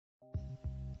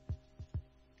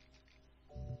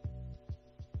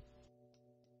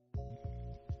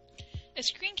A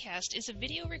screencast is a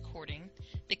video recording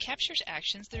that captures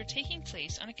actions that are taking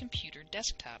place on a computer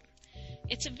desktop.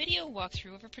 It's a video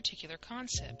walkthrough of a particular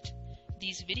concept.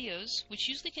 These videos, which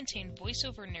usually contain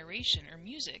voiceover narration or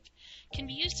music, can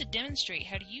be used to demonstrate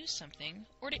how to use something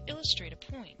or to illustrate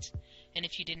a point. And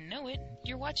if you didn't know it,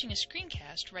 you're watching a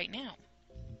screencast right now.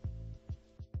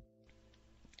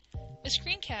 A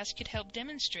screencast could help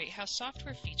demonstrate how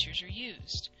software features are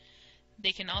used.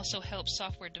 They can also help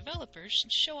software developers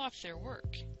show off their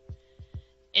work.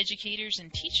 Educators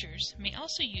and teachers may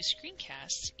also use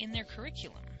screencasts in their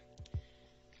curriculum.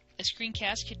 A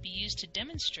screencast could be used to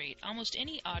demonstrate almost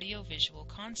any audio-visual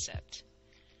concept.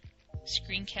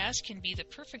 Screencasts can be the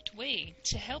perfect way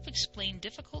to help explain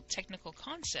difficult technical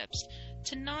concepts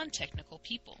to non-technical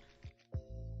people.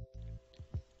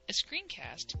 A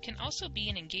screencast can also be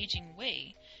an engaging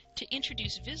way to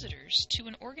introduce visitors to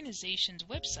an organization's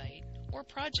website or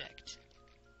project.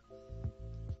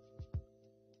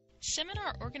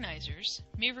 Seminar organizers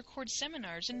may record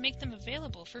seminars and make them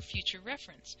available for future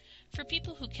reference for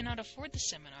people who cannot afford the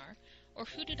seminar or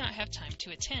who do not have time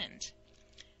to attend.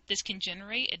 This can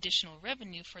generate additional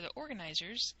revenue for the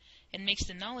organizers and makes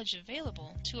the knowledge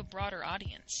available to a broader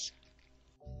audience.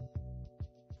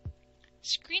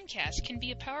 Screencasts can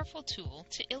be a powerful tool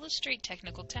to illustrate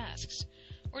technical tasks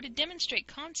or to demonstrate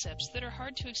concepts that are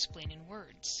hard to explain in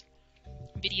words.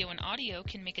 Video and audio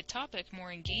can make a topic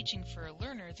more engaging for a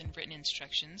learner than written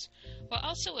instructions, while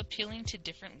also appealing to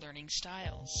different learning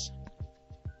styles.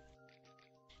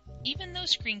 Even though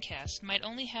screencasts might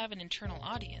only have an internal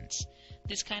audience,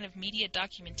 this kind of media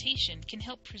documentation can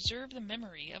help preserve the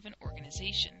memory of an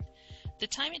organization. The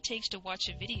time it takes to watch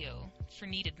a video for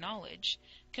needed knowledge,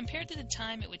 compared to the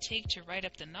time it would take to write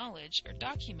up the knowledge or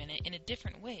document it in a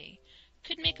different way,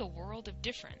 could make a world of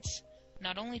difference,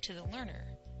 not only to the learner,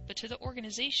 but to the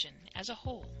organization as a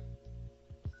whole.